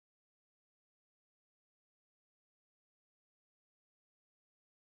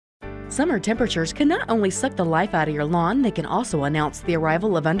Summer temperatures can not only suck the life out of your lawn, they can also announce the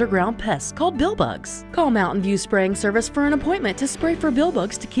arrival of underground pests called billbugs. Call Mountain View Spraying Service for an appointment to spray for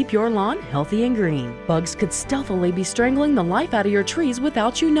billbugs to keep your lawn healthy and green. Bugs could stealthily be strangling the life out of your trees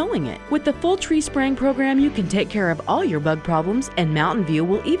without you knowing it. With the full tree spraying program, you can take care of all your bug problems, and Mountain View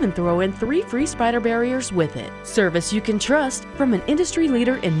will even throw in 3 free spider barriers with it. Service you can trust from an industry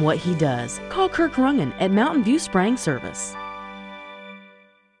leader in what he does. Call Kirk Rungan at Mountain View Spraying Service.